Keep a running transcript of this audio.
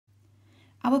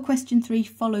Our question 3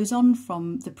 follows on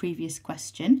from the previous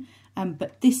question,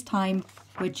 but this time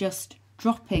we're just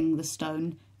dropping the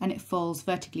stone and it falls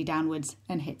vertically downwards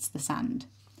and hits the sand.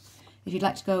 If you'd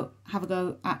like to have a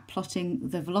go at plotting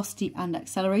the velocity and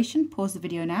acceleration, pause the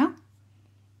video now.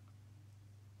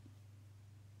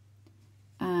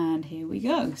 And here we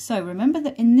go. So remember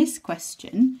that in this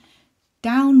question,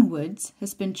 downwards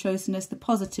has been chosen as the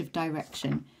positive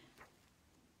direction.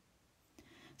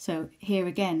 So here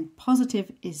again,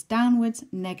 positive is downwards,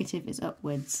 negative is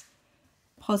upwards.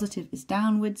 Positive is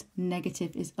downwards,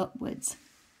 negative is upwards.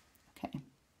 Okay.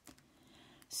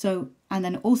 So, and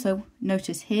then also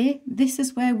notice here, this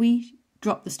is where we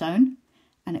drop the stone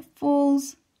and it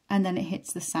falls and then it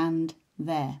hits the sand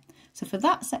there. So for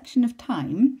that section of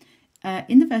time,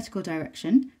 in the vertical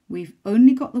direction, we've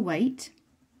only got the weight.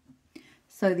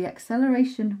 So the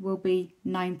acceleration will be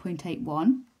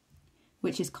 9.81,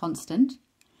 which is constant.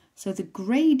 So the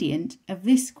gradient of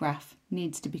this graph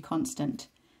needs to be constant.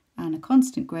 And a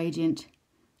constant gradient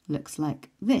looks like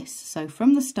this. So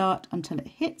from the start until it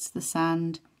hits the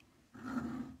sand,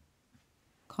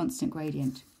 constant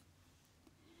gradient.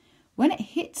 When it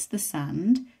hits the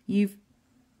sand, you've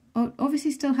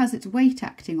obviously still has its weight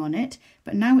acting on it,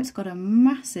 but now it's got a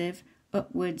massive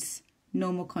upwards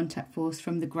normal contact force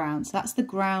from the ground. So that's the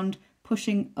ground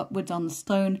pushing upwards on the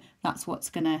stone. That's what's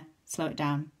going to slow it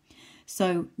down.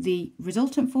 So the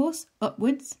resultant force,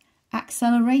 upwards,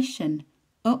 acceleration,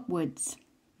 upwards.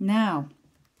 Now,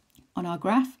 on our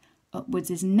graph, upwards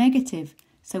is negative,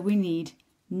 so we need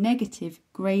negative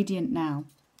gradient now.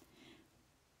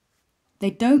 They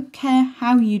don't care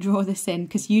how you draw this in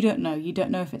because you don't know. You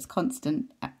don't know if it's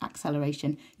constant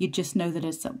acceleration. You just know that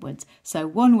it's upwards. So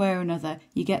one way or another,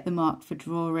 you get the mark for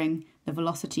drawing the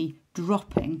velocity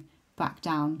dropping back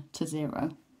down to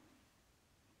 0.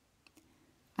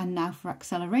 And now for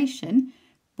acceleration,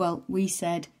 well, we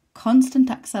said constant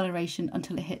acceleration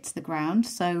until it hits the ground.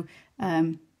 So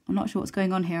I'm not sure what's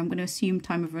going on here. I'm going to assume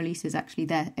time of release is actually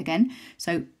there again.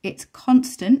 So it's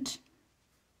constant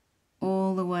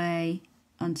all the way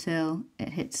until it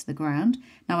hits the ground.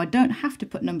 Now I don't have to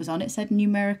put numbers on it. It said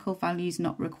numerical values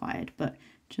not required, but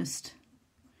just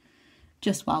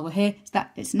while we're here,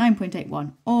 it's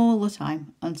 9.81 all the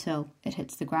time until it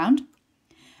hits the ground.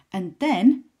 And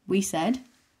then we said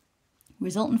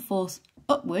resultant force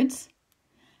upwards,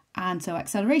 and so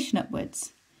acceleration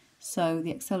upwards. So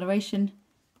the acceleration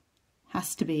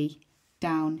has to be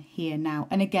down here now.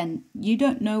 And again, you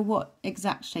don't know what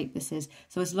exact shape this is.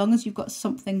 So as long as you've got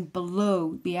something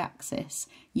below the axis,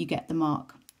 you get the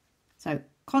mark. So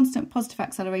constant positive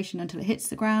acceleration until it hits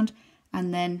the ground,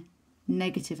 and then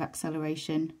negative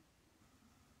acceleration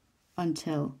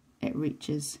until it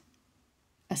reaches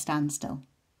a standstill.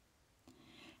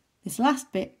 This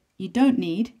last bit you don't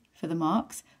need for the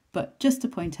marks, but just to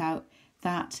point out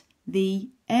that the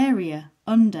area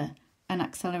under an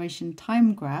acceleration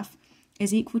time graph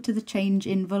is equal to the change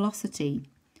in velocity.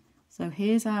 So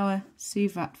here's our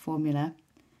Suvat formula,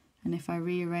 and if I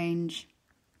rearrange,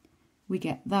 we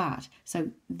get that.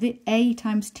 So the A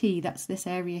times T, that's this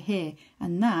area here,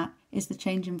 and that is the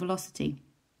change in velocity.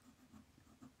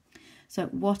 So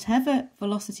whatever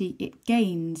velocity it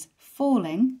gains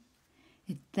falling,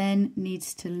 it then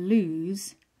needs to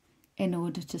lose in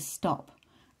order to stop.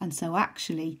 And so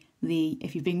actually,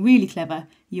 if you're being really clever,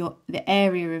 the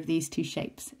area of these two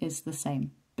shapes is the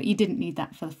same. But you didn't need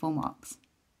that for the 4 marks.